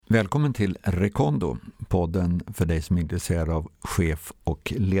Välkommen till Recondo, podden för dig som är intresserad av chef-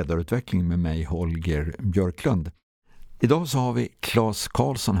 och ledarutveckling med mig, Holger Björklund. Idag så har vi Claes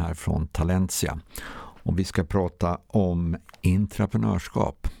Karlsson här från Talentia och vi ska prata om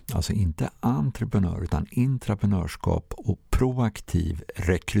intraprenörskap. Alltså inte entreprenör utan intraprenörskap och proaktiv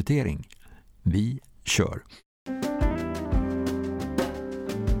rekrytering. Vi kör!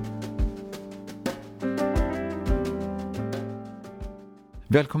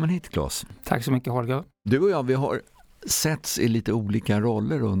 Välkommen hit, Claes. Tack så mycket, Holger. Du och jag, vi har setts i lite olika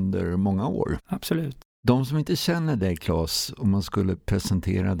roller under många år. Absolut. De som inte känner dig, Claes, om man skulle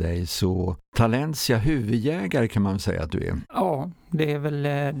presentera dig, så Talentia huvudjägare kan man säga att du är. Ja, det är väl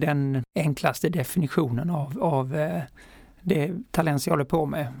den enklaste definitionen av det Talentia håller på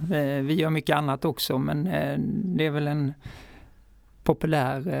med. Vi gör mycket annat också, men det är väl en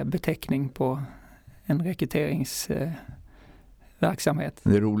populär beteckning på en rekryteringsverksamhet.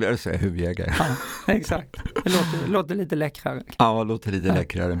 Det är roligare att säga huvudjägare. Ja, exakt. Det låter lite läckrare. Ja, det låter lite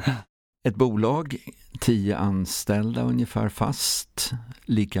läckrare. Ett bolag, 10 anställda ungefär fast,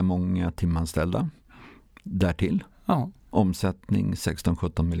 lika många timanställda därtill. Ja. Omsättning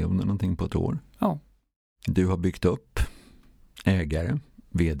 16-17 miljoner någonting på ett år. Ja. Du har byggt upp ägare,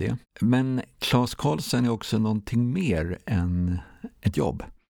 vd. Men Claes Karlsson är också någonting mer än ett jobb.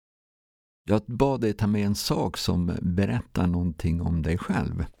 Jag bad dig ta med en sak som berättar någonting om dig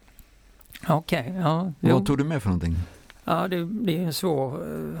själv. Okej, ja. Vad tog du med för någonting? Ja, det är en svår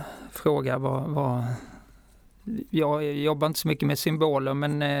fråga. Jag jobbar inte så mycket med symboler,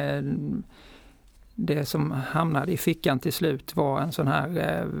 men det som hamnade i fickan till slut var en sån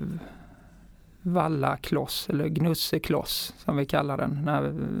här vallakloss eller gnussekloss som vi kallar den.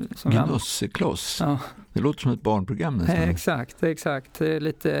 Gnussekloss? Ja. Det låter som ett barnprogram nästan. Exakt.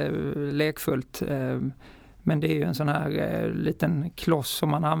 Lite lekfullt. Men det är ju en sån här liten kloss som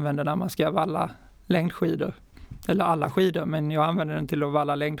man använder när man ska valla längdskidor. Eller alla skidor, men jag använder den till att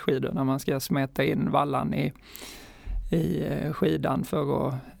valla längdskidor när man ska smeta in vallan i skidan för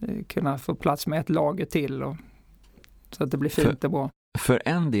att kunna få plats med ett lager till så att det blir fint och bra. För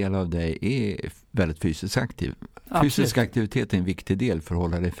en del av dig är väldigt fysiskt aktiv. Absolut. Fysisk aktivitet är en viktig del för att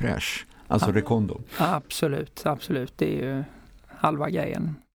hålla dig fräsch. Alltså Recondo. Absolut. Det är ju halva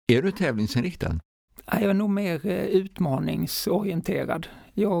grejen. Är du tävlingsinriktad? Jag är nog mer utmaningsorienterad.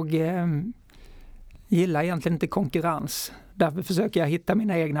 Jag gillar egentligen inte konkurrens. Därför försöker jag hitta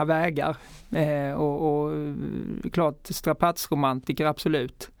mina egna vägar. Och klart strapatsromantiker,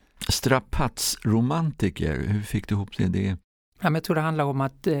 absolut. Strapatsromantiker, hur fick du ihop det? Ja, men jag tror det handlar om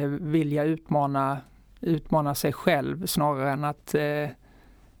att vilja utmana sig själv snarare än att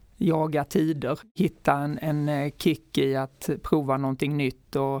jaga tider. Hitta en kick i att prova någonting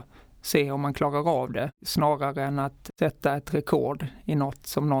nytt och se om man klarar av det. Snarare än att sätta ett rekord i något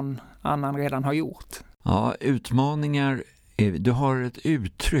som någon annan redan har gjort. Ja, utmaningar. Du har ett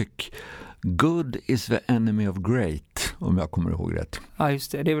uttryck. Good is the enemy of great, om jag kommer ihåg rätt. Ja,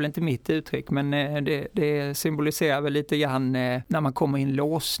 just det. Det är väl inte mitt uttryck, men det symboliserar väl lite grann när man kommer i en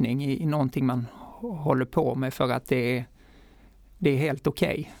låsning i någonting man håller på med för att det är helt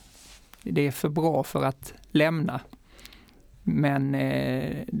okej. Det är för bra för att lämna. Men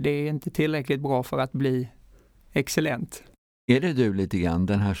det är inte tillräckligt bra för att bli excellent. Är det du lite grann,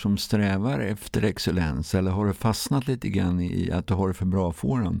 den här som strävar efter excellens, eller har du fastnat lite grann i att du har det för bra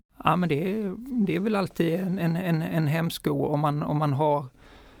forum? Ja, men det är väl alltid en hämsko om man har,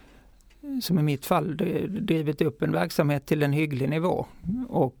 som i mitt fall, drivit upp en verksamhet till en hygglig nivå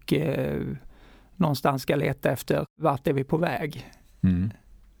och någonstans ska leta efter vart är vi på väg. Mm.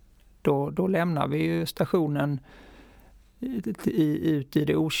 Då lämnar vi ju stationen ut i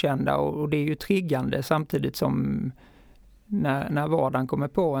det okända och det är ju triggande samtidigt som när vardagen kommer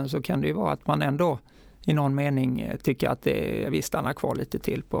på en så kan det ju vara att man ändå i någon mening tycker att vi stannar kvar lite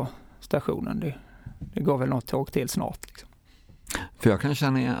till på stationen. Det går väl något tåg till snart. Liksom. För jag kan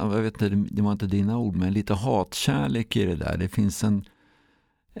känna, jag vet inte, det var inte dina ord, men lite hatkärlek i det där. Det finns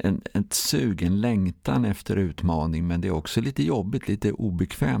ett sug, en längtan efter utmaning, men det är också lite jobbigt, lite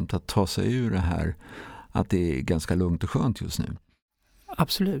obekvämt att ta sig ur det här, att det är ganska lugnt och skönt just nu.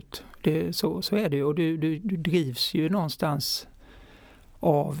 Absolut, så är det, och du drivs ju någonstans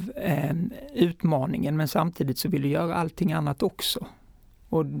av utmaningen, men samtidigt så vill du göra allting annat också.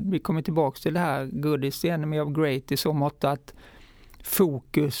 Och vi kommer tillbaka till det här good is the enemy of great i så mått att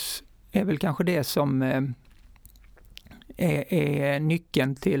fokus är väl kanske det som är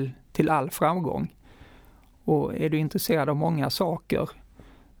nyckeln till all framgång. Och är du intresserad av många saker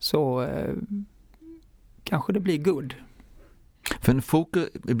så kanske det blir good. För en fokus,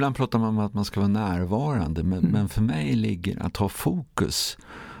 ibland pratar man om att man ska vara närvarande, men för mig ligger att ha fokus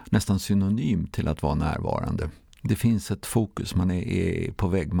nästan synonym till att vara närvarande. Det finns ett fokus, man är på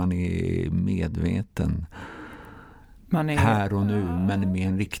väg, man är medveten. Man är här och nu, men med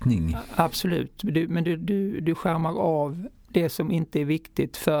en riktning. Absolut, men du skärmar av det som inte är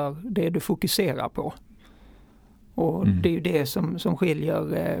viktigt för det du fokuserar på. Och det är ju det som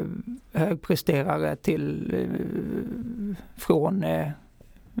skiljer högpresterare från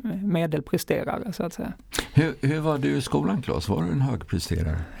medelpresterare, så att säga. Hur var du i skolan, Claes? Var du en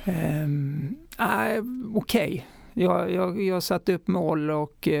högpresterare? Okej. Jag satte upp mål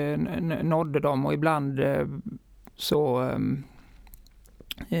och nådde dem, och ibland så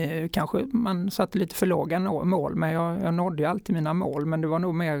kanske man satte lite för låga mål, men jag nådde alltid mina mål. Men det var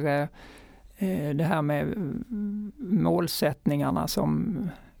nog mer det här med målsättningarna som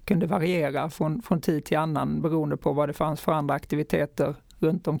kunde variera från tid till annan beroende på vad det fanns för andra aktiviteter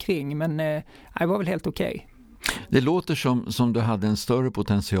runt omkring. Men det var väl helt okej. Det låter som du hade en större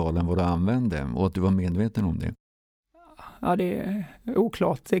potential än vad du använde, och att du var medveten om det. Ja, det är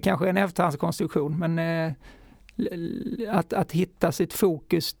oklart. Det är kanske en efterhandskonstruktion, men att hitta sitt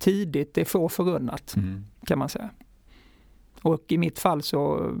fokus tidigt, det är få förunnat, kan man säga. Och i mitt fall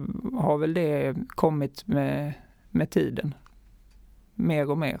så har väl det kommit med tiden. Mer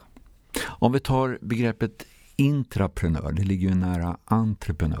och mer. Om vi tar begreppet intraprenör, det ligger ju nära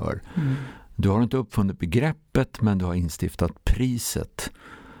entreprenör. Du har inte uppfunnit begreppet, men du har instiftat priset.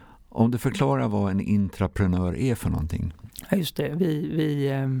 Om du förklarar vad en intraprenör är för någonting. Ja, just det.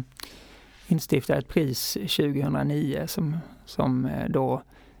 Vi instiftade ett pris 2009 som då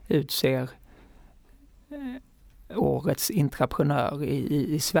utser årets intraprenör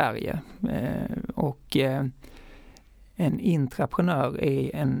i Sverige. Och en intraprenör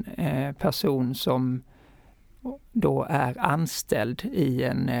är en person som då är anställd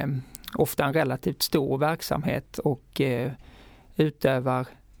i ofta en relativt stor verksamhet och utövar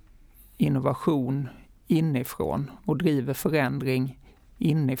innovation inifrån och driver förändring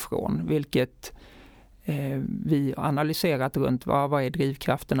inifrån, vilket vi har analyserat runt vad är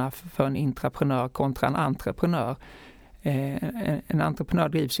drivkrafterna för en intraprenör kontra en entreprenör. En entreprenör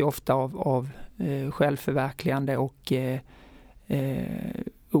drivs ju ofta av självförverkligande och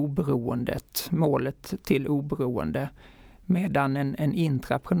oberoendet, målet till oberoende, medan en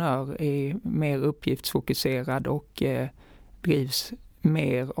intraprenör är mer uppgiftsfokuserad och drivs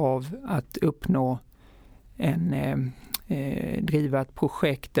mer av att uppnå driva ett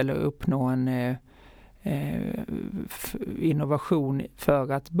projekt eller uppnå en innovation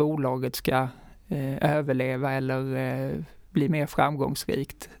för att bolaget ska överleva eller bli mer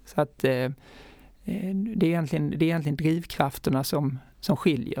framgångsrikt. Så att det är egentligen drivkrafterna som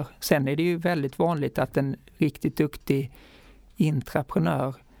skiljer. Sen är det ju väldigt vanligt att en riktigt duktig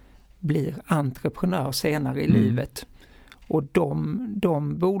intraprenör blir entreprenör senare i livet. Och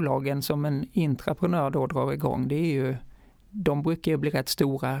de bolagen som en intraprenör då drar igång, de brukar ju bli rätt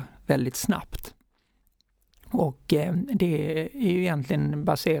stora väldigt snabbt. Och det är ju egentligen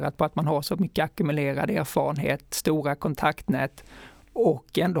baserat på att man har så mycket ackumulerad erfarenhet, stora kontaktnät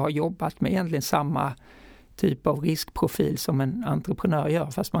och ändå har jobbat med egentligen samma typ av riskprofil som en entreprenör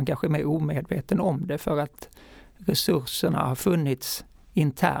gör, fast man kanske är mer omedveten om det för att resurserna har funnits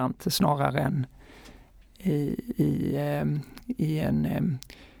internt snarare än i en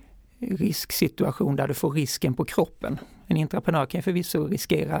risksituation där du får risken på kroppen. En intraprenör kan förvisso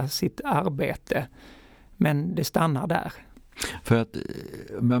riskera sitt arbete, men det stannar där. För att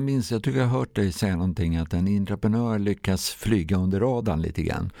jag tycker jag har hört dig säga någonting att en intraprenör lyckas flyga under radarn lite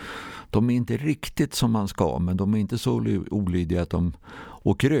grann. De är inte riktigt som man ska, men de är inte så olydiga att de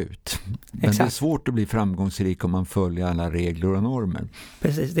åker ut. Men Exakt. Det är svårt att bli framgångsrik om man följer alla regler och normer.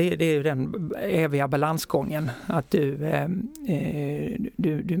 Precis, det är ju den eviga balansgången. Att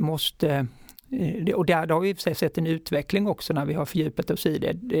du måste... Och där har vi i och för sig sett en utveckling också när vi har fördjupat oss i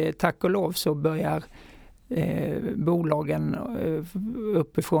det. Tack och lov så börjar bolagen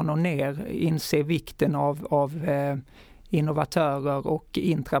uppifrån och ner inse vikten av innovatörer och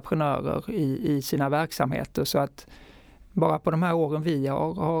intraprenörer i sina verksamheter, så att bara på de här åren vi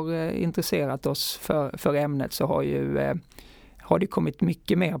har intresserat oss för ämnet så har det kommit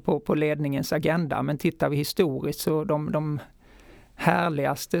mycket mer på ledningens agenda. Men tittar vi historiskt så de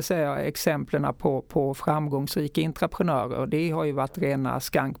härligaste exemplen på framgångsrika intraprenörer, det har ju varit rena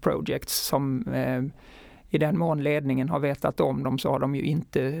skunk projects som i den mån ledningen har vetat om dem så har de ju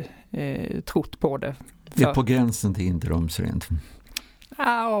inte trott på det. Det är på gränsen till intrumsrent.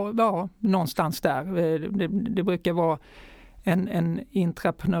 Ja, någonstans där. Det brukar vara en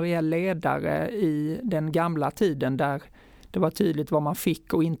intraprenöriell ledare i den gamla tiden där det var tydligt vad man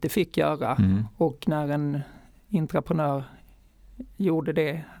fick och inte fick göra. Och när en intraprenör gjorde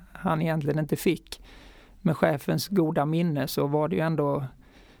det han egentligen inte fick. Med chefens goda minne så var det ju ändå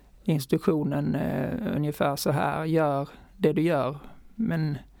instruktionen ungefär så här: gör det du gör,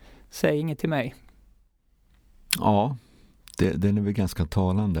 men säg inget till mig. Ja, den är väl ganska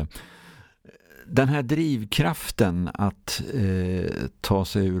talande. Den här drivkraften att ta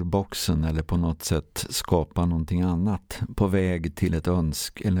sig ur boxen eller på något sätt skapa någonting annat på väg till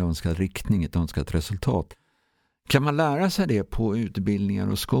en önskad riktning, ett önskat resultat. Kan man lära sig det på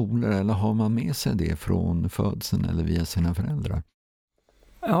utbildningar och skolor, eller har man med sig det från födseln eller via sina föräldrar?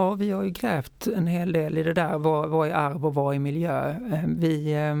 Ja, vi har ju grävt en hel del i det där. Vad är arv och vad är miljö?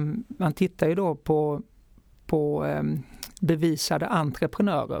 Man tittar ju då på bevisade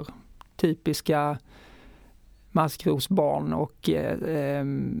entreprenörer. Typiska maskrosbarn och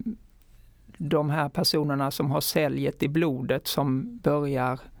de här personerna som har säljet i blodet, som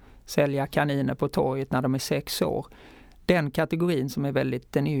börjar sälja kaniner på torget när de är 6 år. Den kategorin som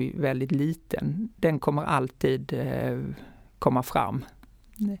den är ju väldigt liten. Den kommer alltid komma fram.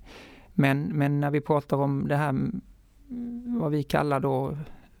 Men när vi pratar om det här, vad vi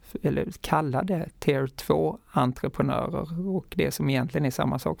kallade tier 2 entreprenörer, och det som egentligen är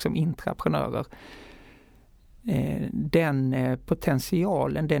samma sak som intraprenörer, den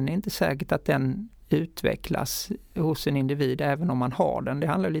potentialen, den är inte säkert att den utvecklas hos en individ även om man har den. Det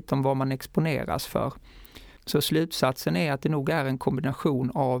handlar lite om vad man exponeras för. Så slutsatsen är att det nog är en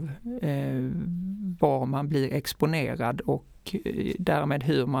kombination av var man blir exponerad och därmed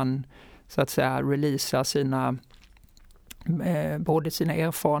hur man så att säga releasar både sina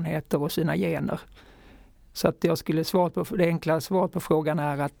erfarenheter och sina gener. Så att jag skulle det enkla svaret på frågan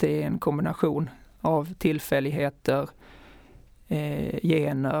är att det är en kombination av tillfälligheter,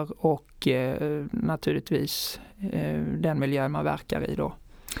 gener och naturligtvis den miljö man verkar i då.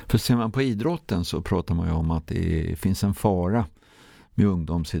 För ser man på idrotten så pratar man ju om att det finns en fara med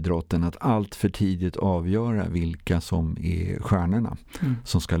ungdomsidrotten att allt för tidigt avgöra vilka som är stjärnorna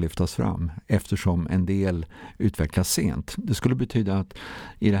som ska lyftas fram, eftersom en del utvecklas sent. Det skulle betyda att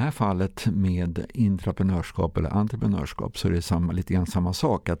i det här fallet med intraprenörskap eller entreprenörskap så är det lite grann samma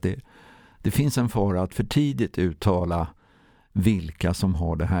sak, att det finns en fara att för tidigt uttala vilka som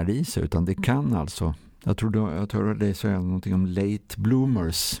har det här i sig, utan det kan alltså, jag tror det säger någonting om late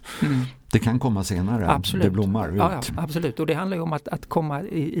bloomers. Det kan komma senare. Absolut. Det blommar ut. Ja, absolut. Och det handlar ju om att komma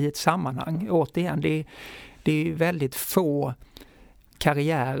i ett sammanhang. Återigen, det är väldigt få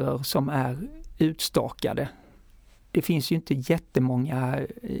karriärer som är utstakade. Det finns ju inte jättemånga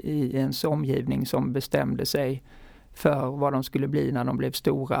i ens omgivning som bestämde sig för vad de skulle bli när de blev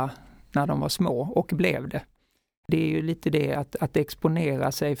stora, när de var små, och blev det. Det är ju lite det att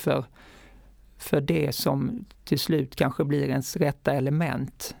exponera sig för det som till slut kanske blir ens rätta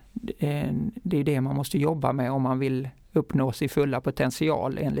element. Det är det man måste jobba med om man vill uppnå sin fulla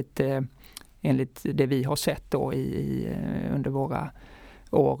potential enligt det vi har sett då under våra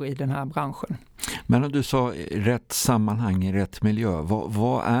år i den här branschen. Men om du sa rätt sammanhang, i rätt miljö,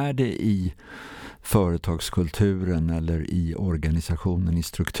 vad är det i företagskulturen eller i organisationen, i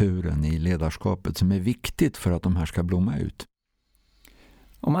strukturen, i ledarskapet som är viktigt för att de här ska blomma ut?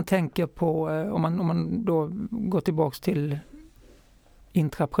 Om man tänker på, om man då går tillbaks till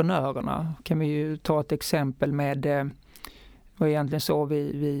intraprenörerna, kan vi ju ta ett exempel med vad egentligen så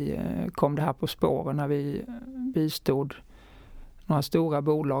vi kom det här på spåren när vi bistod några stora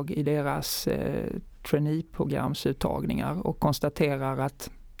bolag i deras trainee-programsuttagningar och konstaterar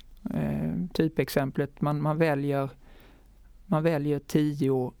att typexemplet, man väljer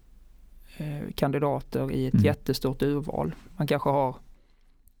 10 kandidater i ett jättestort urval. Man kanske har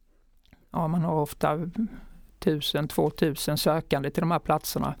man har ofta 1000-2000 sökande till de här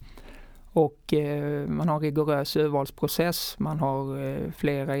platserna, och man har en rigorös urvalsprocess, man har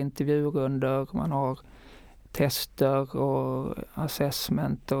flera intervjurunder, man har tester och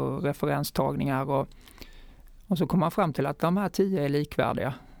assessment och referenstagningar, och så kommer man fram till att de här 10 är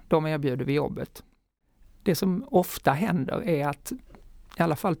likvärdiga. De erbjuder vi jobbet. Det som ofta händer är att i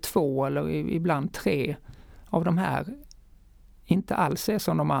alla fall 2 eller ibland 3 av de här inte alls är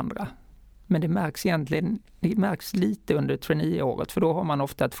som de andra. Men det märks lite under traineeåret, för då har man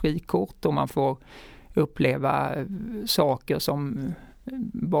ofta ett frikort och man får uppleva saker som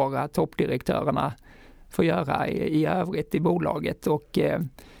bara toppdirektörerna får göra i övrigt i bolaget, och det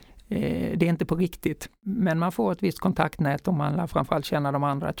är inte på riktigt. Men man får ett visst kontaktnät och man framförallt känner de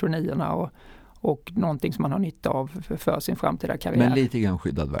andra traineerna och någonting som man har nytta av för sin framtida karriär. Men lite grann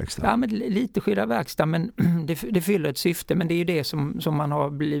skyddad verkstad. Ja, men lite skyddad verkstad, men det fyller ett syfte. Men det är ju det som man har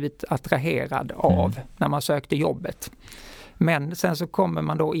blivit attraherad av när man sökte jobbet. Men sen så kommer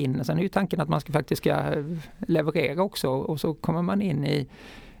man då in, sen är ju tanken att man faktiskt ska leverera också, och så kommer man in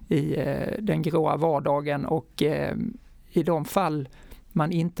i den gråa vardagen, och i de fall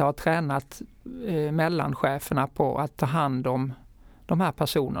man inte har tränat mellancheferna på att ta hand om de här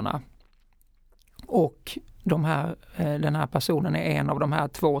personerna, och den här personen är en av de här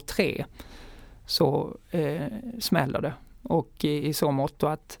 2-3, så smäller det. Och i så mått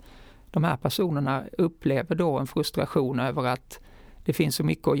att de här personerna upplever då en frustration över att det finns så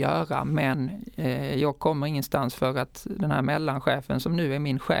mycket att göra, men jag kommer ingenstans för att den här mellanchefen som nu är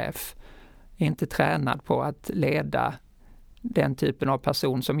min chef är inte tränad på att leda den typen av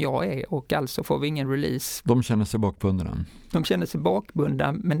person som jag är, och alltså får vi ingen release. De känner sig bakbundna. De känner sig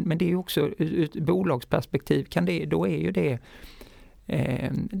bakbundna, men det är ju också ur ett bolagsperspektiv då är ju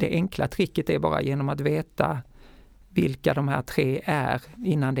det enkla tricket är bara genom att veta vilka de här 3 är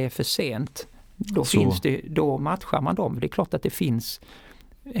innan det är för sent. Då matchar man dem. Det är klart att det finns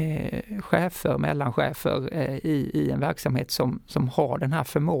chefer, mellanchefer i en verksamhet som har den här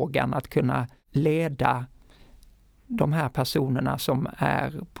förmågan att kunna leda de här personerna som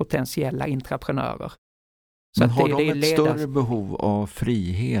är potentiella entreprenörer. Men har de ett större behov av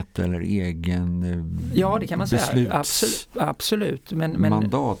frihet eller egen det kan man säga. Absolut.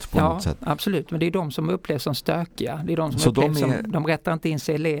 Mandat på något sätt? Absolut, men det är de som upplevs som stökiga. Det är de som de rättar inte in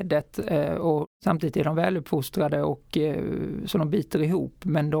sig i ledet, och samtidigt är de väluppfostrade och så de biter ihop,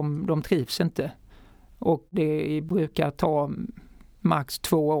 men de trivs inte. Och det brukar ta max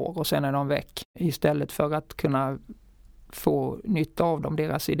 2 år och sen är de väck, istället för att kunna få nytta av dem,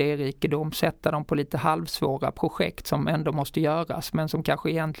 deras idérikedom, sätta dem på lite halvsvåra projekt som ändå måste göras, men som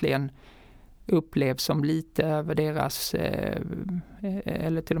kanske egentligen upplevs som lite över deras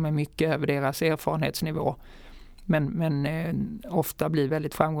eller till och med mycket över deras erfarenhetsnivå, men ofta blir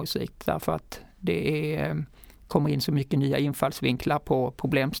väldigt framgångsrikt därför att det kommer in så mycket nya infallsvinklar på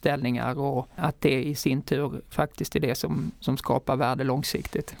problemställningar, och att det i sin tur faktiskt är det som skapar värde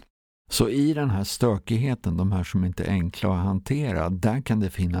långsiktigt. Så i den här stökigheten, de här som inte är enkla att hantera, där kan det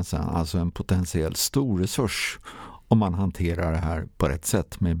finnas en potentiell stor resurs om man hanterar det här på rätt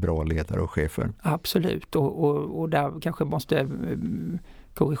sätt med bra ledare och chefer. Absolut, och där kanske måste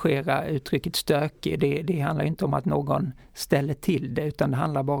korrigera uttrycket stökig. Det handlar inte om att någon ställer till det, utan det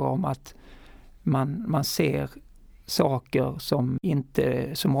handlar bara om att man ser saker som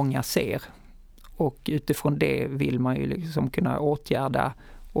inte så många ser. Och utifrån det vill man ju liksom kunna åtgärda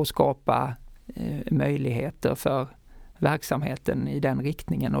och skapa möjligheter för verksamheten i den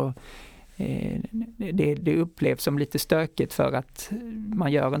riktningen. Och det upplevs som lite stökigt för att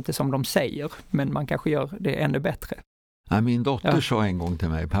man gör inte som de säger, men man kanske gör det ännu bättre. Min dotter sa en gång till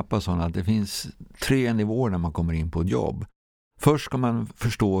mig, pappa sa att det finns 3 nivåer när man kommer in på ett jobb. Först ska man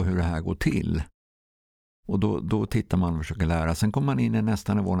förstå hur det här går till. Och då tittar man och försöker lära. Sen kommer man in i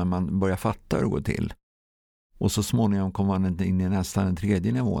nästa nivå när man börjar fatta hur det går till. Och så småningom kommer man in i nästan en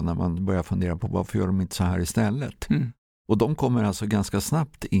 3:e nivå när man börjar fundera på varför gör de inte så här istället. Mm. Och de kommer alltså ganska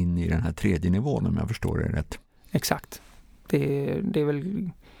snabbt in i den här 3:e nivån, om jag förstår det rätt. Exakt. Det är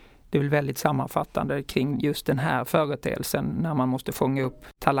väl väldigt sammanfattande kring just den här företeelsen, när man måste fånga upp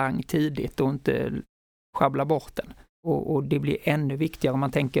talang tidigt och inte schabbla bort den. Och det blir ännu viktigare om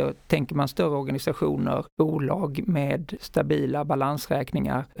man tänker man större organisationer, bolag med stabila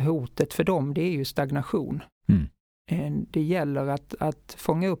balansräkningar. Hotet för dem, det är ju stagnation. Mm. Det gäller att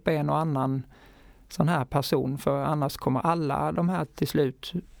fånga upp en och annan sån här person, för annars kommer alla de här till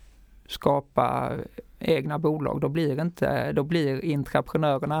slut skapa egna bolag. Då blir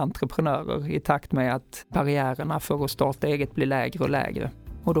intraprenörerna entreprenörer i takt med att barriärerna för att starta eget blir lägre och lägre.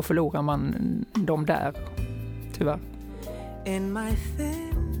 Och då förlorar man dem där, tyvärr. In my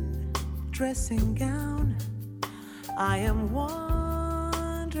thin dressing gown, I am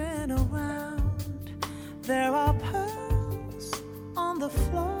wandering around. There are pearls on the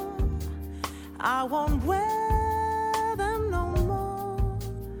floor. I won't wear them no more.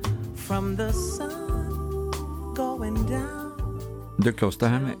 From the sun going down. Du Claes, det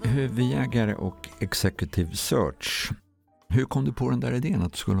här med huvudägare och executive search. Hur kom du på den där idén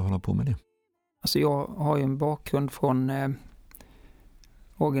att du skulle hålla på med det? Alltså jag har ju en bakgrund från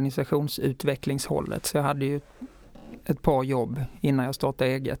organisationsutvecklingshållet, så jag hade ju ett par jobb innan jag startade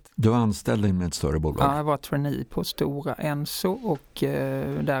eget. Du var anställd med ett större bolag? Ja, jag var trainee på Stora Enso, och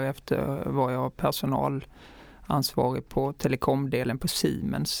därefter var jag personalansvarig på telekomdelen på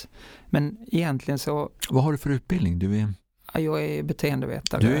Siemens. Men egentligen så... Vad har du för utbildning? Jag är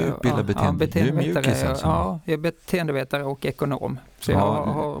beteendevetare. Du är utbildad beteendevetare? Du är mjukis alltså? Ja, jag är beteendevetare och ekonom.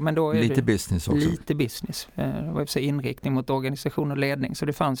 Så men då är lite business också? Lite business. Det var inriktning mot organisation och ledning. Så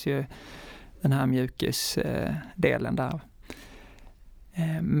det fanns ju den här mjukisdelen där.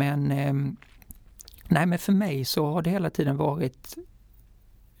 Men för mig så har det hela tiden varit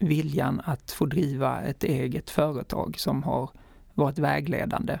viljan att få driva ett eget företag som har varit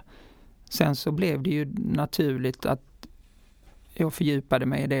vägledande. Sen så blev det ju naturligt att jag fördjupade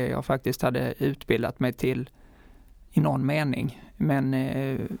mig i det jag faktiskt hade utbildat mig till i någon mening. Men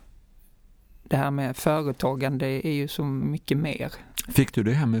det här med företagande är ju så mycket mer. Fick du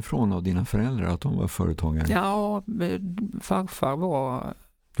det hemifrån av dina föräldrar att de var företagare? Ja, farfar var...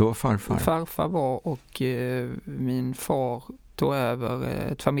 Du var farfar? Farfar var och min far tog över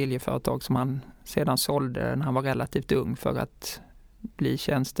ett familjeföretag som han sedan sålde när han var relativt ung för att bli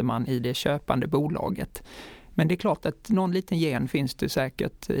tjänsteman i det köpande bolaget. Men det är klart att någon liten gen finns det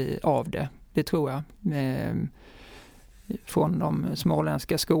säkert av det. Det tror jag. Från de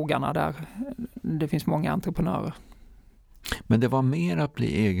småländska skogarna där det finns många entreprenörer. Men det var mer att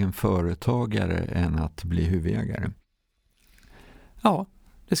bli egen företagare än att bli huvudägare? Ja,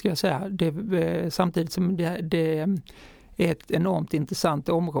 det ska jag säga. Samtidigt som det är ett enormt intressant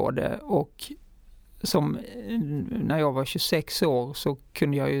område, och som när jag var 26 år så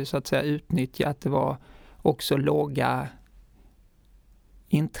kunde jag ju så att säga utnyttja att det var också låga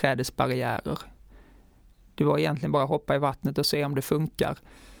inträdesbarriärer. Det var egentligen bara hoppa i vattnet och se om det funkar.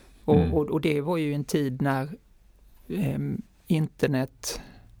 Och det var ju en tid när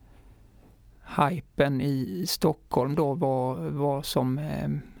internethypen i Stockholm då var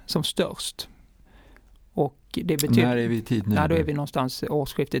som störst. Och det betyder, när är vi i tid nu? Då är vi någonstans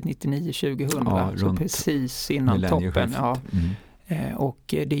årsskiftet 99-2000, ja, så precis innan toppen. Ja. Och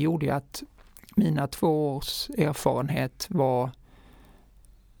det gjorde ju att mina 2 års erfarenhet var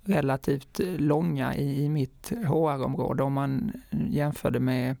relativt långa i mitt HR-område om man jämförde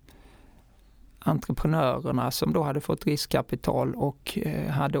med entreprenörerna som då hade fått riskkapital och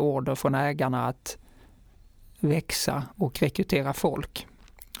hade order från ägarna att växa och rekrytera folk.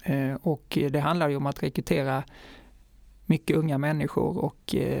 Och det handlar ju om att rekrytera mycket unga människor,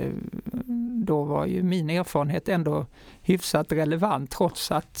 och då var ju min erfarenhet ändå hyfsat relevant,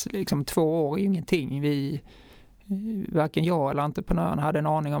 trots att liksom 2 år är ingenting. Varken jag eller entreprenören hade en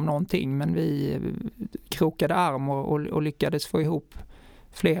aning om någonting, men vi krokade arm och lyckades få ihop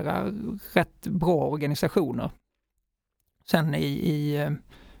flera rätt bra organisationer. Sen i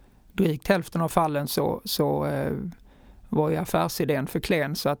drygt hälften av fallen så var ju affärsidén för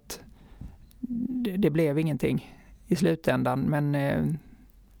klen, så att det blev ingenting i slutändan. Men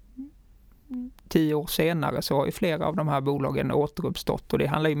 10 år senare så har ju flera av de här bolagen återuppstått, och det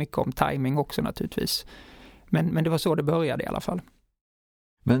handlar ju mycket om timing också naturligtvis. Men det var så det började i alla fall.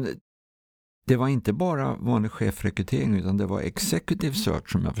 Men det var inte bara vanlig chefrekrytering, utan det var executive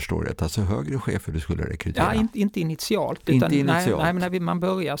search som jag förstår det. Alltså högre chefer du skulle rekrytera. Ja, inte initialt. Nej, men när man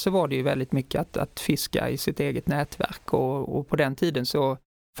började så var det ju väldigt mycket att fiska i sitt eget nätverk. Och på den tiden så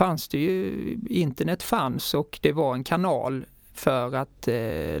fanns det ju, internet fanns, och det var en kanal för att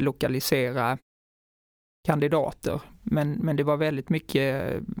lokalisera kandidater. Men det var väldigt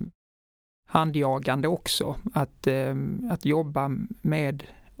mycket handjagande också. Att jobba med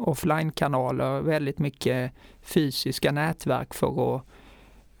offline-kanaler, väldigt mycket fysiska nätverk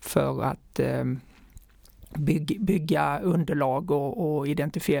för att bygga underlag och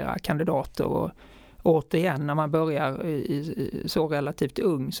identifiera kandidater. Och återigen, när man börjar så relativt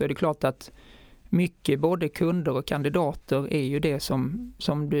ung, så är det klart att mycket både kunder och kandidater är ju det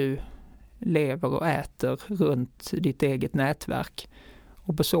som du lever och äter runt ditt eget nätverk.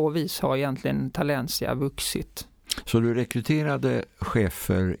 Och på så vis har egentligen Talentia vuxit. Så du rekryterade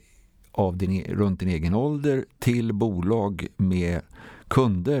chefer runt din egen ålder till bolag med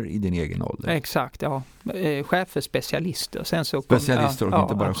kunder i din egen ålder? Exakt, ja. Chefer, specialister. Sen så specialister och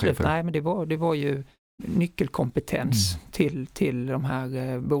inte bara absolut. chefer? Nej, men det var ju nyckelkompetens till de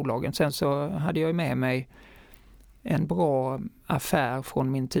här bolagen. Sen så hade jag med mig en bra affär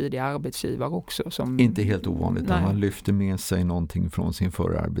från min tidiga arbetsgivare också. Inte helt ovanligt att man lyfter med sig någonting från sin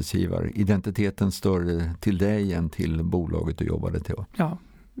förra arbetsgivare. Identiteten större till dig än till bolaget du jobbade till. Ja,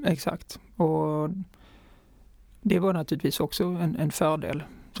 exakt. Och det var naturligtvis också en fördel.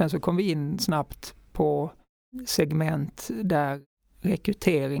 Sen så kom vi in snabbt på segment där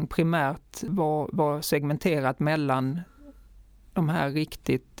rekrytering primärt var segmenterat mellan de här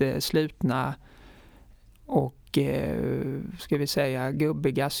riktigt slutna och ska vi säga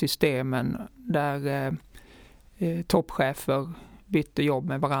gubbiga systemen där toppchefer bytte jobb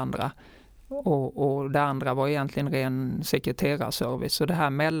med varandra, och det andra var egentligen ren sekreterarservice. Så det här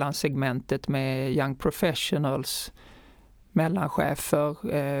mellansegmentet med young professionals, mellanchefer,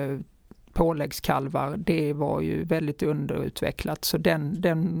 påläggskalvar, det var ju väldigt underutvecklat. Så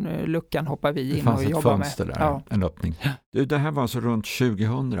den luckan hoppar vi in och jobbar med. Det fanns ett fönster där, en öppning. Det här var alltså runt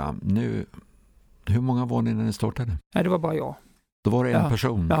 2000. Nu, hur många var ni när ni startade? Nej, det var bara jag. Då var det en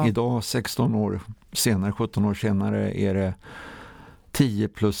person. Ja. Idag 16 år senare, 17 år senare är det 10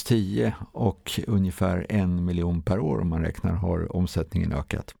 plus 10 och ungefär 1 miljon per år om man räknar har omsättningen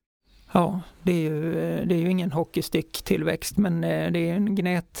ökat. Ja, det är ju ingen hockeystick-tillväxt, men det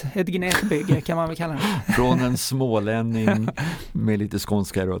är ett gnetbygge kan man väl kalla det. Från en smålänning med lite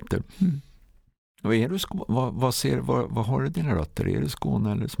skånska rötter. Mm. Och är du vad har du dina rötter? Är du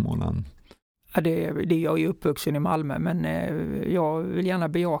Skåne eller Småland? Ja, jag är ju uppvuxen i Malmö, men jag vill gärna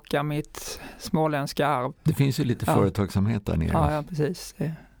bejaka mitt småländska arv. Det finns ju lite företagsamhet där nere. Ja, precis.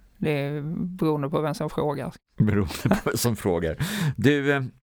 Det är beroende på vem som frågar. Beroende på vem som frågar. Du,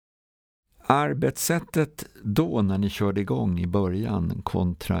 arbetssättet då när ni körde igång i början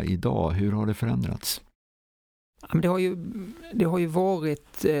kontra idag, hur har det förändrats? Ja, men det har ju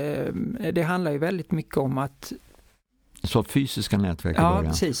varit, det handlar ju väldigt mycket om att... Så fysiska nätverk i början? Ja,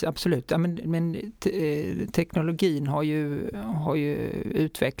 precis, absolut. Ja, men teknologin har ju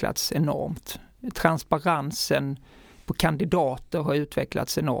utvecklats enormt. Transparensen på kandidater har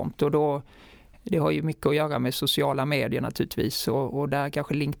utvecklats enormt, och då det har ju mycket att göra med sociala medier naturligtvis, och där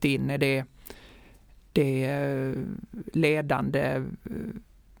kanske LinkedIn är det ledande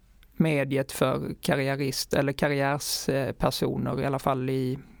mediet för karriärist eller karriärspersoner, i alla fall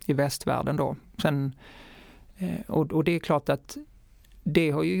i västvärlden då. Sen, och det är klart att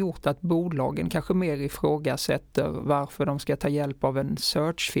det har ju gjort att bolagen kanske mer ifrågasätter varför de ska ta hjälp av en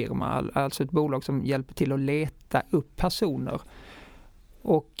searchfirma, alltså ett bolag som hjälper till att leta upp personer.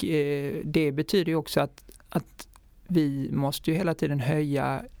 Och det betyder ju också att vi måste ju hela tiden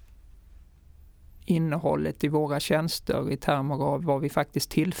höja innehållet i våra tjänster i termer av vad vi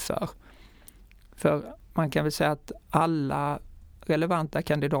faktiskt tillför. För man kan väl säga att alla relevanta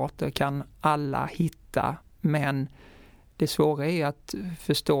kandidater kan alla hitta, men det svåra är att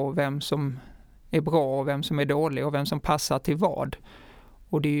förstå vem som är bra och vem som är dålig och vem som passar till vad.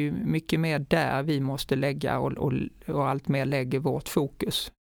 Och det är ju mycket mer där vi måste lägga och allt mer lägger vårt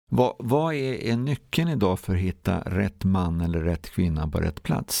fokus. Vad är nyckeln idag för att hitta rätt man eller rätt kvinna på rätt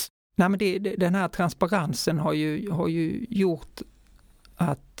plats? Nej, men den här transparensen har ju gjort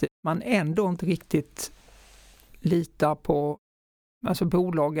att man ändå inte riktigt litar på, alltså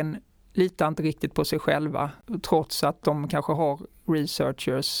bolagen litar inte riktigt på sig själva, trots att de kanske har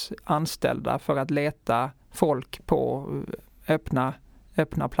researchers anställda för att leta folk på öppna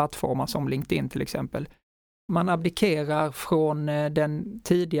plattformar som LinkedIn till exempel. Man abdikerar från den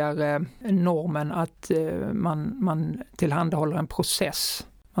tidigare normen att man tillhandahåller en process.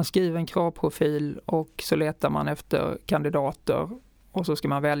 Man skriver en kravprofil och så letar man efter kandidater och så ska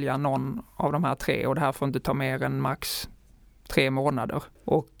man välja någon av de här 3, och det här får inte ta mer än max 3 månader.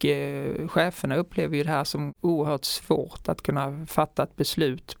 Och cheferna upplever ju det här som oerhört svårt att kunna fatta ett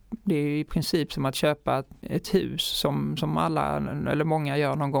beslut. Det är i princip som att köpa ett hus som alla eller många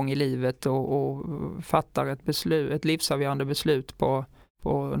gör någon gång i livet och fattar ett livsavgörande beslut på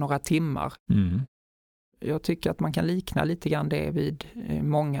några timmar. Mm. Jag tycker att man kan likna lite grann det vid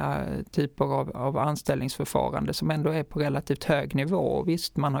många typer av anställningsförfarande som ändå är på relativt hög nivå.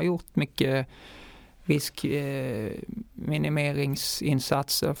 Visst, man har gjort mycket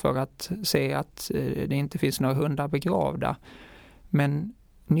riskminimeringsinsatser för att se att det inte finns några hundar begravda. Men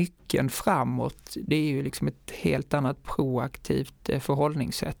nyckeln framåt, det är ju liksom ett helt annat proaktivt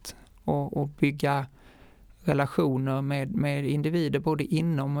förhållningssätt. Och bygga relationer med individer både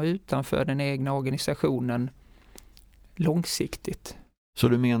inom och utanför den egna organisationen långsiktigt. Så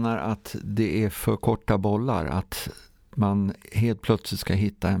du menar att det är för korta bollar, att man helt plötsligt ska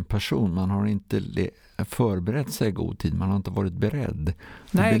hitta en person, man har inte förberett sig i god tid, man har inte varit beredd.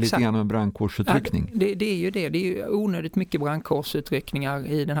 Det blir lite grann en brandkårsutryckning. Ja, det är ju det. Det är ju onödigt mycket brandkårsutryckningar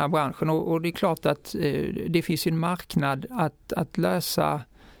i den här branschen, och det är klart att det finns en marknad att lösa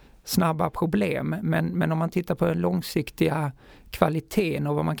snabba problem, men om man tittar på den långsiktiga kvaliteten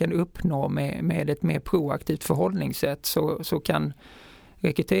och vad man kan uppnå med ett mer proaktivt förhållningssätt, så kan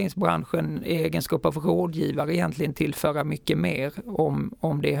rekryteringsbranschen i egenskap av rådgivare egentligen tillföra mycket mer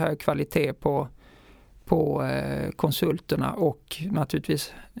om det är hög kvalitet på konsulterna och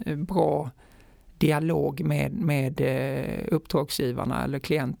naturligtvis bra dialog med uppdragsgivarna eller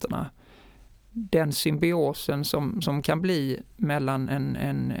klienterna. Den symbiosen som kan bli mellan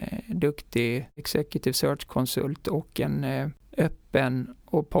en duktig executive search-konsult och en öppen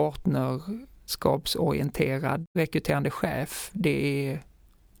och partnerskapsorienterad rekryterande chef, det är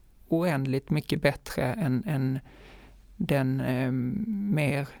oändligt mycket bättre än den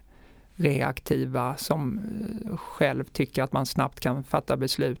mer reaktiva som själv tycker att man snabbt kan fatta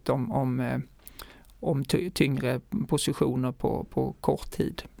beslut om tyngre positioner på kort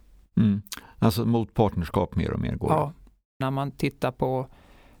tid. Mm. Alltså mot partnerskap mer och mer går. Ja. När man tittar på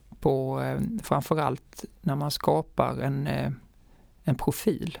framförallt när man skapar en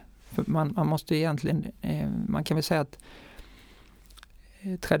profil. För man måste egentligen, man kan väl säga att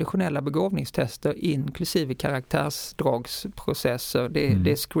traditionella begåvningstester inklusive karaktärsdragsprocesser,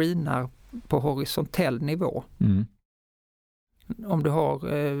 det screenar på horisontell nivå. Mm. Om du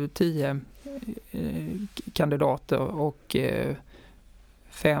har 10 kandidater och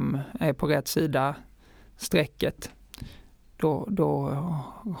 5 är på rätt sida strecket, då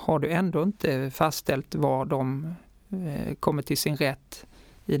har du ändå inte fastställt var de kommer till sin rätt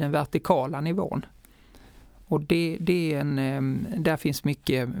i den vertikala nivån. Och där finns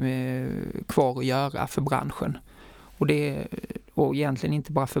mycket kvar att göra för branschen. Och egentligen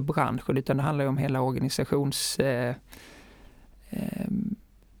inte bara för branschen, utan det handlar om hela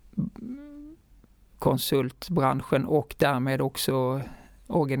konsultbranschen och därmed också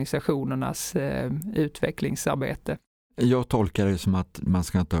organisationernas utvecklingsarbete. Jag tolkar det som att man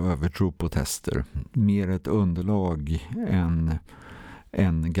ska inte ha övertro på tester. Mer ett underlag än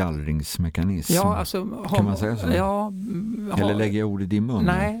en gallringsmekanism. Ja, alltså, kan man säga så? Ja, eller lägger jag ord i din mun?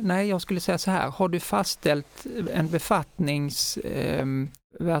 Nej, jag skulle säga så här. Har du fastställt en befattnings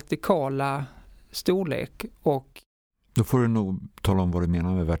vertikala storlek och... Då får du nog tala om vad du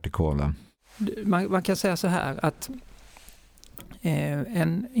menar med vertikala. Man kan säga så här att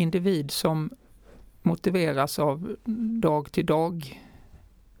en individ som motiveras av dag-till-dag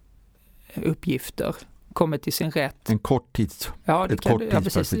uppgifter kommer till sin rätt. En kort tids, ett kort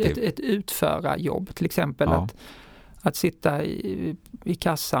tidsperspektiv. Ett utförarjobb, till exempel att sitta i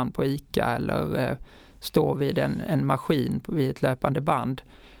kassan på ICA eller stå vid en maskin vid ett löpande band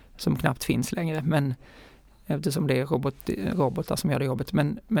som knappt finns längre, men eftersom det är robotar som gör det jobbet.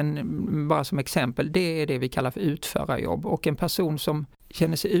 Men bara som exempel, det är det vi kallar för utförarjobb. Och en person som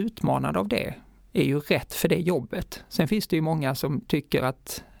känner sig utmanad av det är ju rätt för det jobbet. Sen finns det ju många som tycker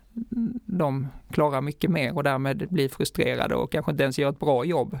att de klarar mycket mer och därmed blir frustrerade och kanske inte ens gör ett bra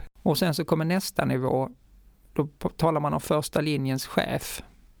jobb. Och sen så kommer nästa nivå, då talar man om första linjens chef.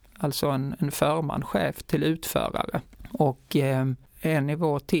 Alltså en förmanschef till utförare. Och en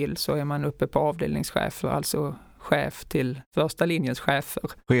nivå till så är man uppe på avdelningschefer, alltså chef till första linjens chefer.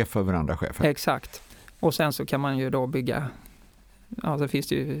 Chef över andra chefer. Exakt. Och sen så kan man ju då bygga, alltså finns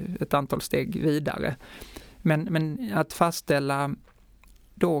det ju ett antal steg vidare. Men att fastställa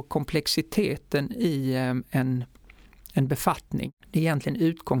då komplexiteten i en befattning, det är egentligen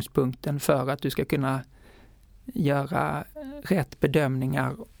utgångspunkten för att du ska kunna göra rätt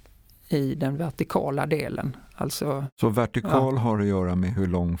bedömningar i den vertikala delen. Alltså, så vertikal har att göra med hur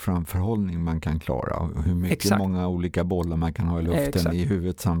lång framförhållning man kan klara och hur mycket många olika bollar man kan ha i luften i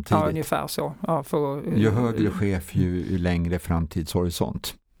huvudet samtidigt. Ja, ungefär så. Ja, ju högre chef, ju längre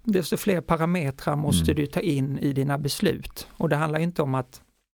framtidshorisont. Desto fler parametrar måste du ta in i dina beslut. Och det handlar inte om att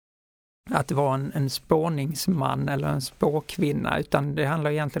vara en spårningsman eller en spårkvinna, utan det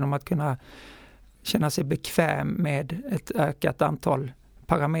handlar egentligen om att kunna känna sig bekväm med ett ökat antal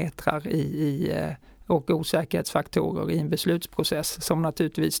parametrar och osäkerhetsfaktorer i en beslutsprocess, som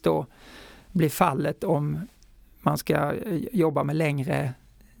naturligtvis då blir fallet om man ska jobba med längre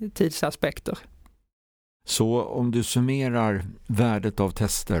tidsaspekter. Så om du summerar värdet av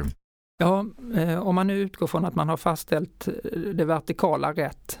tester? Ja, om man nu utgår från att man har fastställt det vertikala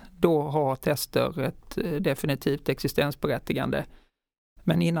rätt, då har tester ett definitivt existensberättigande.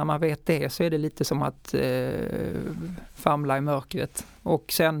 Men innan man vet det så är det lite som att famla i mörkret.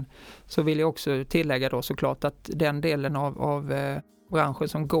 Och sen så vill jag också tillägga då såklart att den delen av branschen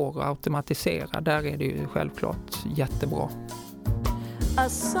som går att automatisera, där är det ju självklart jättebra. A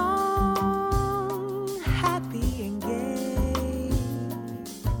song, happy and gay,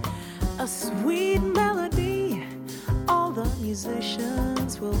 a sweet melody, all the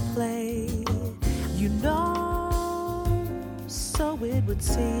musicians will play, you know, so it would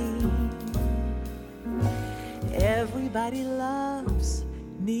seem. Everybody loves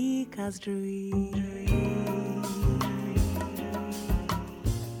Nika's dream.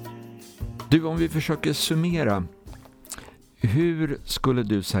 Du, om vi försöker summera, hur skulle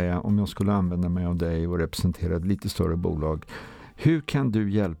du säga, om jag skulle använda mig av dig och representera ett lite större bolag, hur kan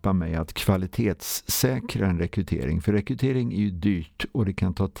du hjälpa mig att kvalitetssäkra en rekrytering? För rekrytering är ju dyrt och det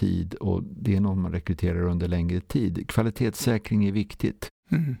kan ta tid och det är någon man rekryterar under längre tid. Kvalitetssäkring är viktigt.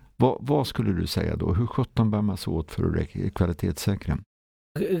 Vad skulle du säga då? Hur 17 bär man så åt för att kvalitetssäkra?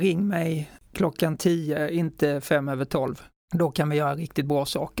 Ring mig klockan 10, inte 5:12. Då kan vi göra riktigt bra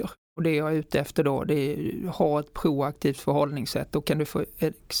saker. Och det jag är ute efter då, det är att ha ett proaktivt förhållningssätt. Då kan du få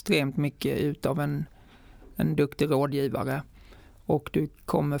extremt mycket ut av en duktig rådgivare. och du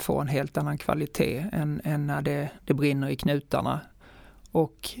kommer få en helt annan kvalitet än när det brinner i knutarna.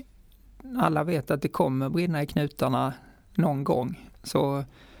 Och alla vet att det kommer brinna i knutarna någon gång. Så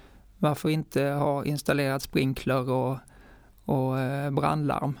varför inte ha installerat sprinkler och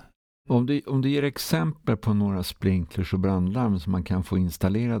brandlarm? Om du ger exempel på några sprinklers och brandlarm som man kan få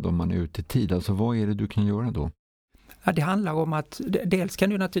installerade om man är ute i tid, alltså vad är det du kan göra då? Ja, det handlar om att dels kan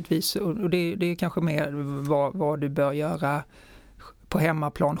du naturligtvis, och det är kanske mer vad du bör göra på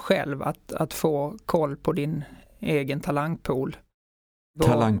hemmaplan själv, att få koll på din egen talangpool.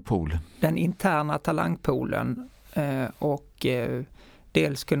 Talangpool? Den interna talangpoolen och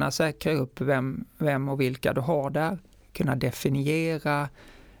dels kunna säkra upp vem och vilka du har där, kunna definiera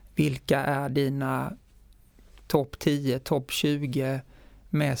vilka är dina topp 10, topp 20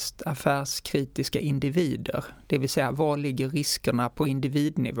 mest affärskritiska individer. Det vill säga, var ligger riskerna på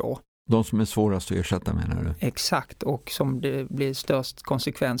individnivå? De som är svårast att ersätta, menar du? Exakt, och som det blir störst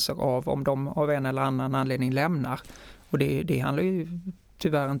konsekvenser av om de av en eller annan anledning lämnar. Och det handlar ju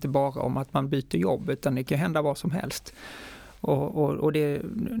tyvärr inte bara om att man byter jobb, utan det kan hända vad som helst. Och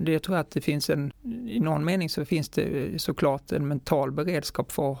det tror jag att det finns i någon mening så finns det såklart en mental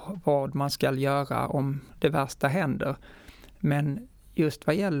beredskap för vad man ska göra om det värsta händer. Men just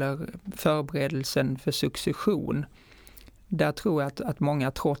vad gäller förberedelsen för succession, där tror jag att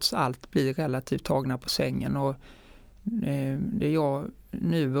många trots allt blir relativt tagna på sängen. Och det jag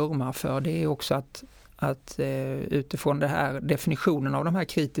nu vurmar för, det är också att utifrån det här definitionen av de här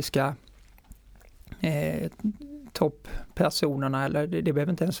kritiska topppersonerna, eller det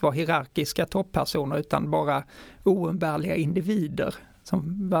behöver inte ens vara hierarkiska topppersoner utan bara oumbärliga individer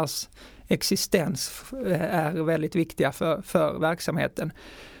som vars existens är väldigt viktiga för verksamheten.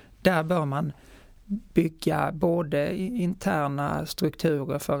 Där bör man bygga både interna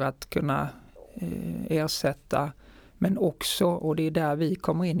strukturer för att kunna ersätta, men också, och det är där vi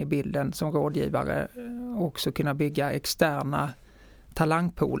kommer in i bilden som rådgivare, också kunna bygga externa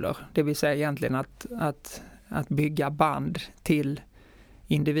talangpooler. Det vill säga egentligen att bygga band till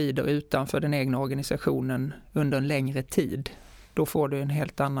individer utanför den egna organisationen under en längre tid. Då får du en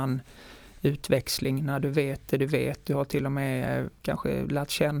helt annan utväxling när du vet det du vet. Du har till och med kanske lärt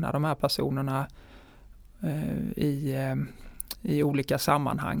känna de här personerna i olika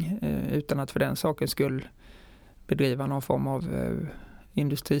sammanhang utan att för den sakens skull bedriva någon form av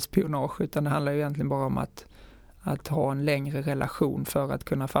industrispionage, utan det handlar ju egentligen bara om att ha en längre relation för att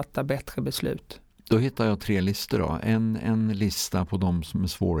kunna fatta bättre beslut. Då hittar jag 3 listor då. En lista på de som är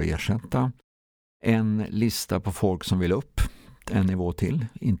svåra att ersätta. En lista på folk som vill upp en nivå till.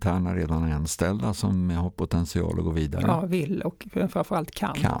 Interna redan anställda som har potential att gå vidare. Ja, vill och framförallt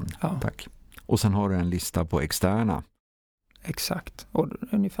kan. Ja. Tack. Och sen har du en lista på externa. Exakt, och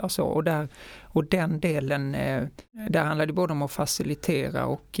ungefär så. Och den delen, där handlar det både om att facilitera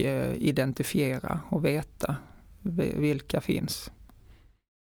och identifiera och veta vilka finns.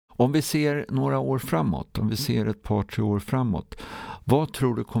 Om vi ser några år framåt, om vi ser ett par 3 år framåt, vad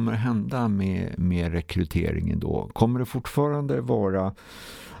tror du kommer hända med rekryteringen då? Kommer det fortfarande vara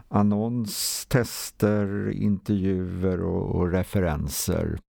annons, tester, intervjuer och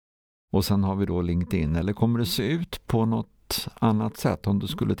referenser? Och sen har vi då LinkedIn. Eller kommer det se ut på något annat sätt? Om du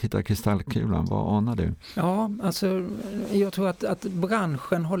skulle titta i kristallkulan, vad anar du? Ja, alltså jag tror att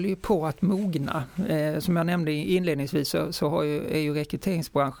branschen håller ju på att mogna. Som jag nämnde inledningsvis så är ju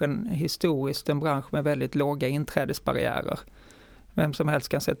rekryteringsbranschen historiskt en bransch med väldigt låga inträdesbarriärer. Vem som helst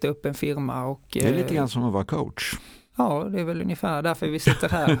kan sätta upp en firma. Och, det är lite grann som att vara coach. Ja, det är väl ungefär därför vi sitter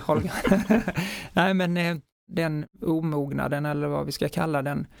här, Holger. Nej, men den omognaden, eller vad vi ska kalla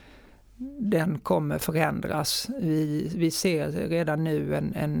den kommer förändras. Vi ser redan nu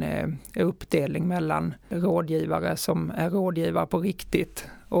en uppdelning mellan rådgivare som är rådgivare på riktigt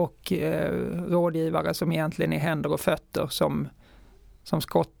och rådgivare som egentligen är händer och fötter som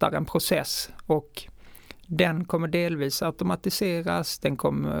skottar en process, och den kommer delvis automatiseras, den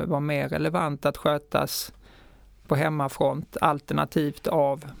kommer vara mer relevant att skötas på hemmafront alternativt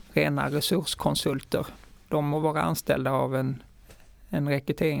av rena resurskonsulter. De må vara anställda av en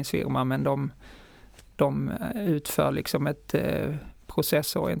rekryteringsfirma, men de utför liksom ett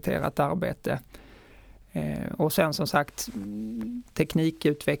processorienterat arbete. Och sen som sagt,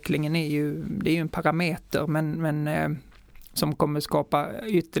 teknikutvecklingen är ju en parameter, men som kommer skapa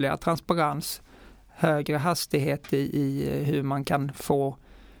ytterligare transparens, högre hastighet i hur man kan få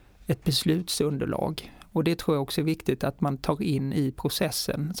ett beslutsunderlag. Och det tror jag också är viktigt att man tar in i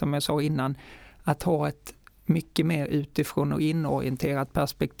processen, som jag sa innan, att ha ett mycket mer utifrån och inorienterat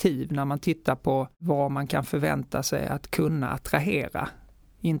perspektiv när man tittar på vad man kan förvänta sig att kunna attrahera.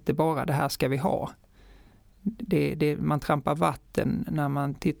 Inte bara det här ska vi ha. man trampar vatten när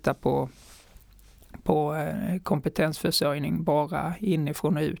man tittar på kompetensförsörjning bara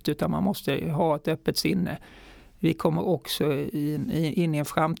inifrån och ut, utan man måste ha ett öppet sinne. Vi kommer också in i en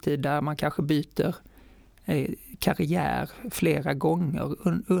framtid där man kanske byter karriär flera gånger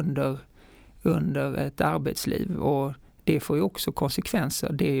under ett arbetsliv, och det får ju också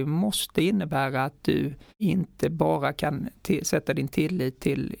konsekvenser. Det måste innebära att du inte bara kan sätta din tillit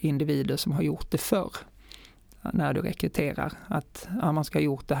till individer som har gjort det förr när du rekryterar. Att man ska ha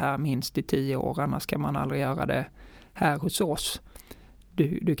gjort det här minst i 10 år, annars ska man aldrig göra det här hos oss.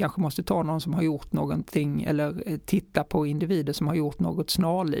 Du kanske måste ta någon som har gjort någonting, eller titta på individer som har gjort något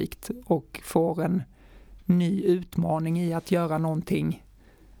snarlikt och får en ny utmaning i att göra någonting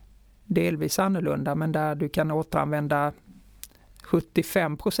delvis annorlunda, men där du kan återanvända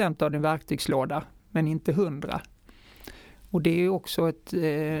 75% av din verktygslåda men inte 100%. Och det är också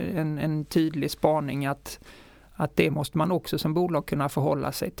en tydlig spaning att det måste man också som bolag kunna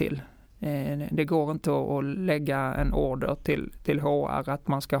förhålla sig till. Det går inte att lägga en order till HR att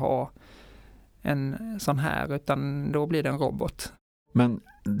man ska ha en sån här, utan då blir det en robot. Men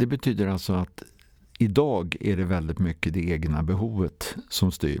det betyder alltså att idag är det väldigt mycket det egna behovet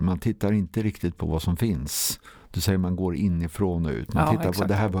som styr. Man tittar inte riktigt på vad som finns. Du säger man går inifrån och ut. Man tittar exakt på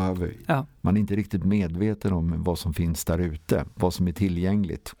det här behöver vi. Ja. Man är inte riktigt medveten om vad som finns där ute. Vad som är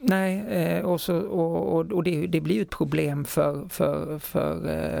tillgängligt. Nej, och det blir ju ett problem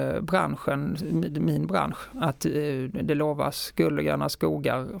för branschen, min bransch. Att det lovas guld och gröna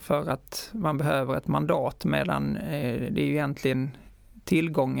skogar för att man behöver ett mandat. Medan det är ju egentligen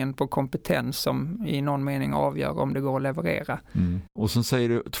tillgången på kompetens som i någon mening avgör om det går att leverera. Mm. Och så säger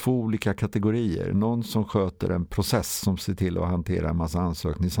du 2 olika kategorier. Någon som sköter en process som ser till att hantera en massa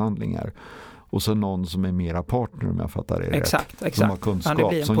ansökningshandlingar. Och så någon som är mera partner, om jag fattar det rätt. Som har kunskap,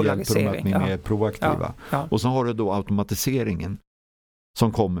 som hjälper dem att bli mer proaktiva. Ja. Och så har du då automatiseringen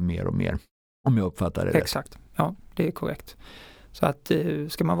som kommer mer och mer, om jag uppfattar det rätt. Exakt, ja, det är korrekt. Så att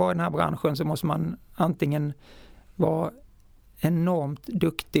ska man vara i den här branschen så måste man antingen vara enormt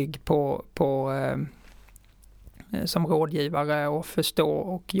duktig på som rådgivare och förstå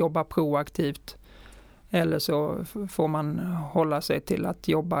och jobba proaktivt, eller så får man hålla sig till att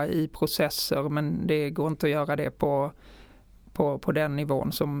jobba i processer, men det går inte att göra det på den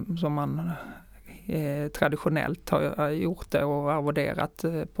nivån som man traditionellt har gjort det och arvoderat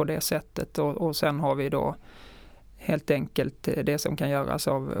på det sättet, och sen har vi då helt enkelt det som kan göras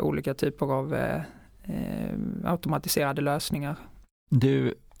av olika typer av automatiserade lösningar.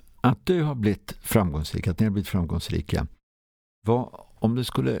 Att du har blivit framgångsrik, att ni har blivit framgångsrika, om du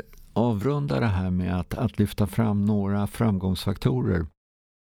skulle avrunda det här med att lyfta fram några framgångsfaktorer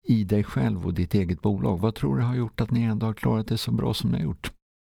i dig själv och ditt eget bolag, vad tror du har gjort att ni ändå har klarat det så bra som ni har gjort?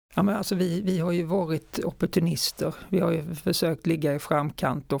 Ja, men alltså vi har ju varit opportunister. Vi har ju försökt ligga i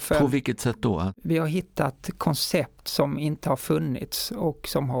framkant och På vilket sätt då? Vi har hittat koncept som inte har funnits och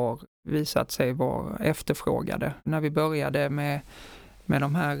som har visat sig vara efterfrågade. När vi började med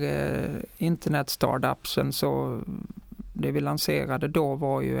de här internet-startupsen, så det vi lanserade då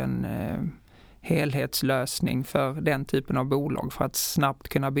var ju en helhetslösning för den typen av bolag för att snabbt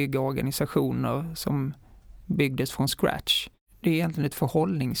kunna bygga organisationer som byggdes från scratch. Det är egentligen ett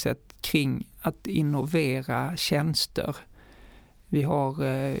förhållningssätt kring att innovera tjänster. Vi har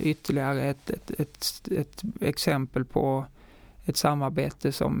ytterligare ett exempel på ett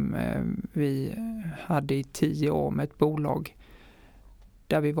samarbete som vi hade i 10 år med ett bolag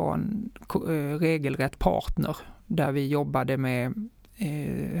där vi var en regelrätt partner, där vi jobbade med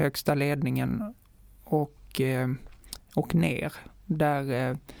högsta ledningen och ner.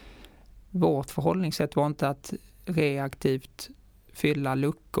 Där vårt förhållningssätt var inte att reaktivt fylla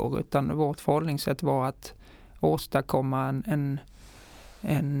luckor, utan vårt förhållningssätt var att åstadkomma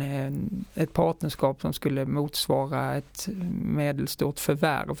ett partnerskap som skulle motsvara ett medelstort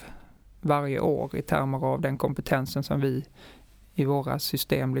förvärv varje år i termer av den kompetensen som vi i våra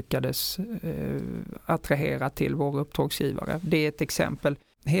system lyckades attrahera till våra uppdragsgivare. Det är ett exempel.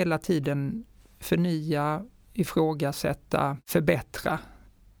 Hela tiden förnya, ifrågasätta, förbättra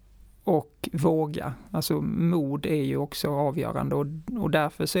och våga. Alltså mod är ju också avgörande, och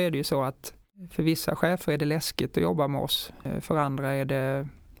därför så är det ju så att för vissa chefer är det läskigt att jobba med oss. För andra är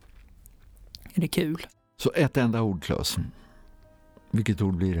det kul. Så ett enda ord, Claes. Vilket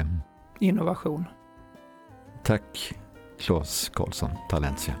ord blir det? Innovation. Tack, Claes Karlsson,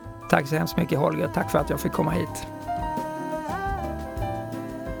 Talentia. Tack så hemskt mycket, Holger. Tack för att jag fick komma hit.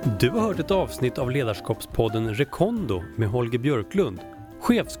 Du har hört ett avsnitt av ledarskapspodden Rekondo med Holger Björklund,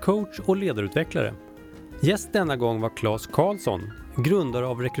 chefscoach och ledarutvecklare. Gäst denna gång var Claes Karlsson, grundare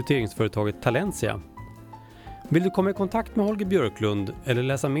av rekryteringsföretaget Talentia. Vill du komma i kontakt med Holger Björklund eller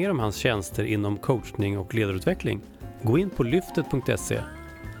läsa mer om hans tjänster inom coachning och ledarutveckling? Gå in på lyftet.se.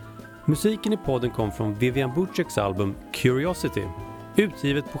 Musiken i podden kom från Vivian Butcheks album Curiosity,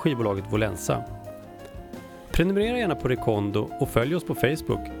 utgivet på skivbolaget Volensa. Prenumerera gärna på Recondo och följ oss på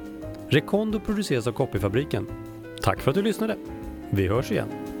Facebook. Recondo produceras av Copyfabriken. Tack för att du lyssnade. Vi hörs igen.